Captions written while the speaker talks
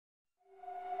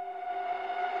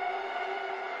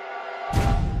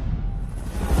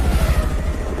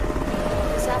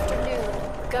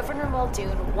Governor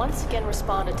Muldoon once again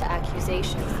responded to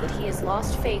accusations that he has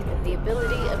lost faith in the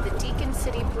ability of the Deacon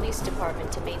City Police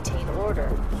Department to maintain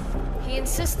order. He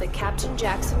insists that Captain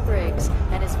Jackson Briggs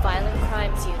and his Violent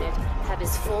Crimes Unit have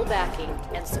his full backing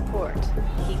and support.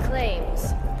 He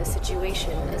claims the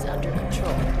situation is under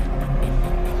control.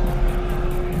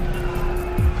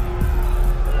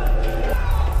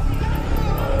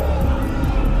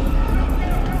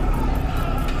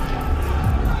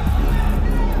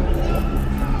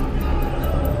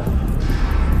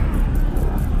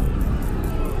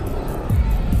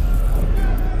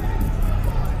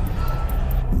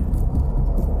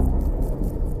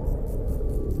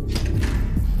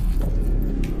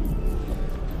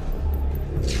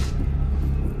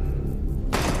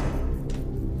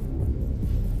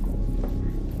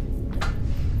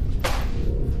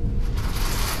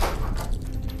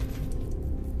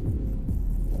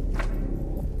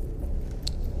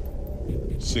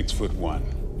 (6'1",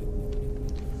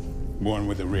 born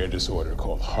with a rare disorder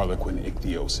called harlequin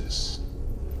ichthyosis.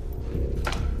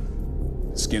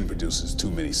 Skin produces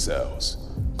too many cells,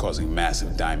 causing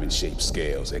massive diamond-shaped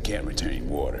scales that can't retain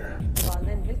water.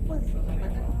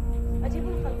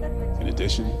 In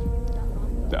addition,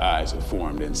 the eyes are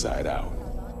formed inside out.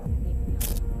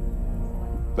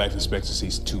 Life expectancy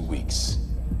is 2 weeks.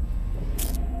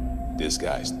 This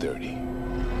guy's 30.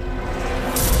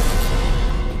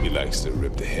 He likes to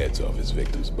rip the heads off his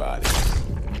victims' bodies.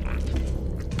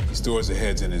 He stores the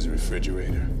heads in his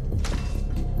refrigerator.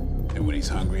 And when he's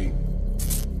hungry,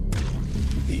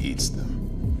 he eats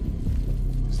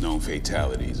them. His known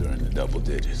fatalities are in the double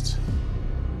digits.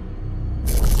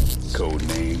 Code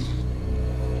name,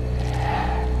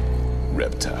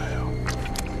 Reptile.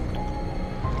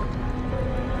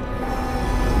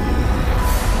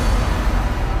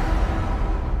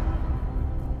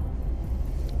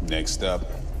 Next up,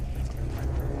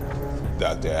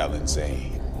 Dr. Alan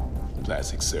Zane,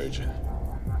 plastic surgeon.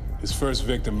 His first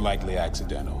victim likely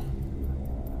accidental.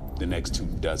 The next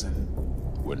 24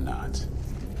 were not.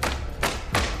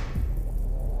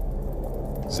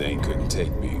 Zane couldn't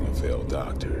take being a failed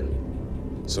doctor,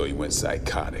 so he went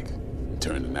psychotic and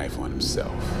turned the knife on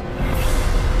himself.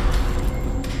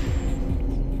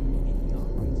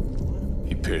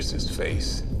 He pierced his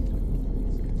face,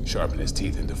 sharpened his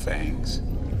teeth into fangs,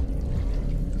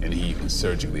 and he even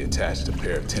surgically attached a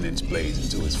pair of 10-inch blades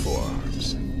into his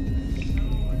forearms.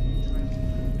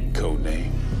 Code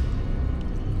name,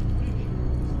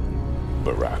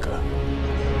 Baraka.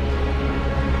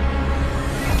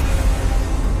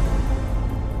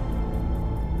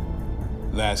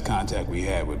 Last contact we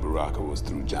had with Baraka was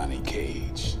through Johnny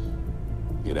Cage.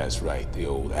 Yeah, that's right, the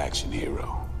old action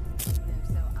hero.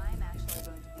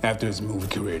 After his movie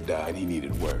career died, he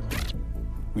needed work.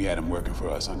 We had him working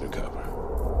for us undercover.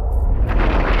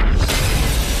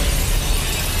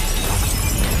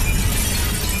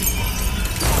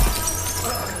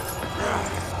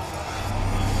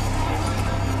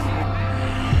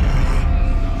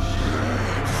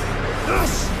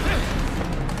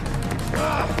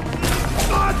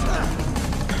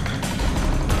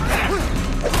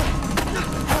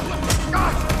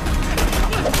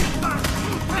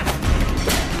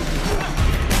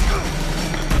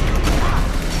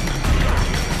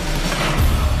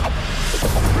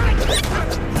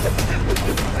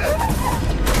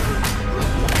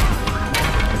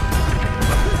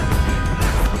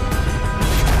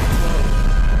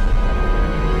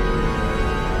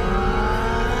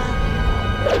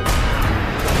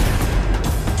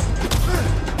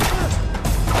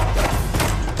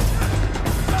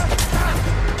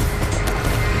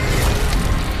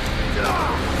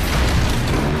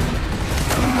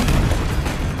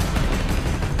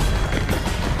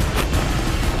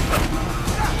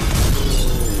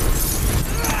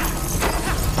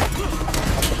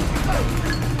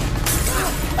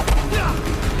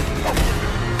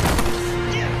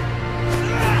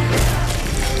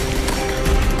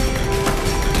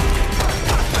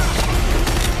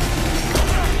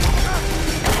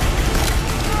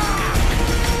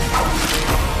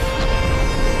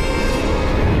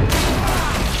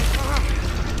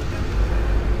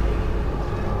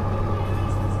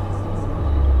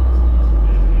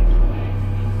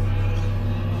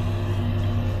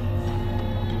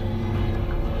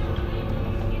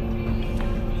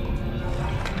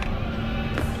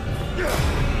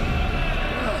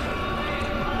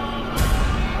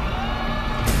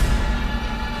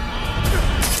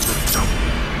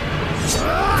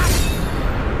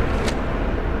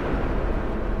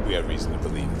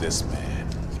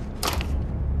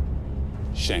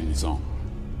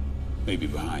 Maybe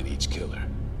behind each killer.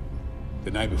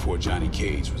 The night before Johnny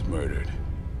Cage was murdered,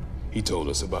 He told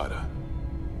us about a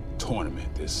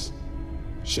tournament this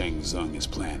Shang Tsung is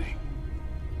planning.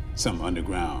 Some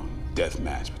underground death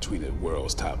match between the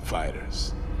world's top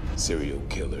fighters, serial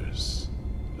killers,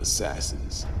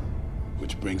 assassins.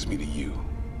 Which brings me to you,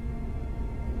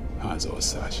 Hanzo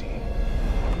Hasashi.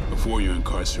 Before your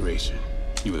incarceration,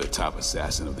 you were the top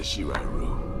assassin of the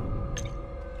Shirai-Ryu,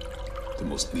 the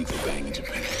most lethal gang in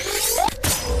Japan.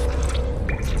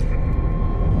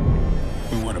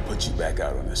 We want to put you back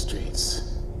out on the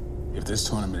streets. If this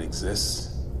tournament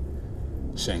exists,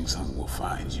 Shang Tsung will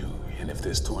find you. And if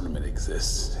this tournament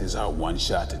exists, it's our one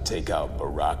shot to take out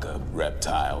Baraka,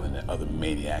 Reptile, and the other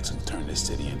maniacs who turned this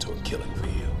city into a killing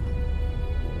field.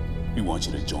 We want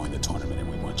you to join the tournament and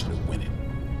we want you to win it.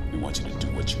 We want you to do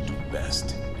what you do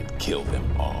best and kill them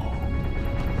all.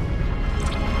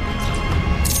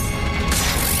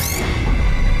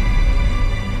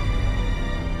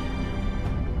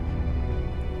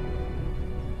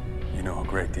 You know a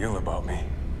great deal about me.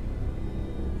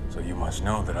 So you must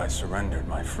know that I surrendered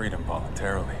my freedom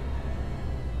voluntarily.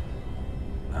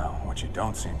 Now, what you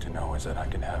don't seem to know is that I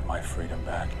can have my freedom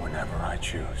back whenever I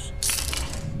choose.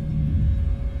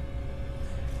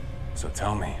 So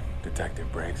tell me,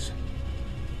 Detective Briggs,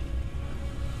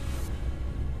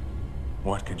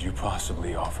 what could you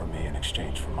possibly offer me in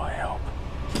exchange for my help?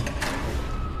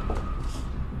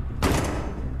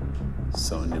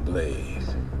 Sonya Blade.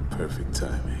 Perfect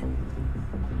timing.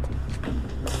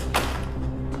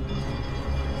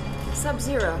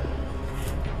 Sub-Zero.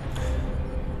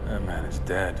 That man is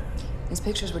dead. These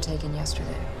pictures were taken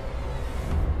yesterday.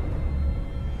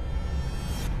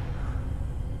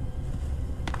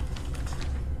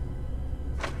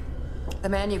 The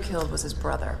man you killed was his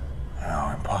brother.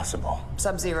 No, impossible.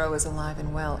 Sub-Zero is alive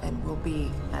and well and will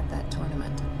be at that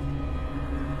tournament.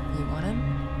 You want him?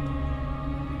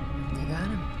 You got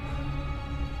him.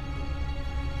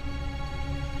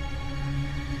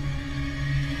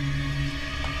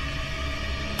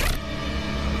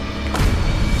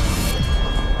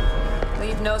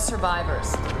 Leave no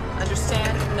survivors.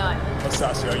 Understand? None.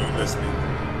 Hasashi, are you listening?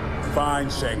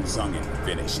 Find Shang Tsung and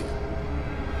finish it.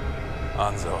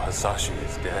 Hanzo Hasashi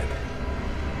is dead.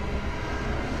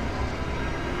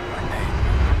 My name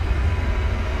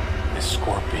is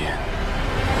Scorpion.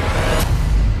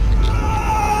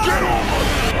 Get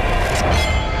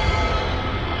over!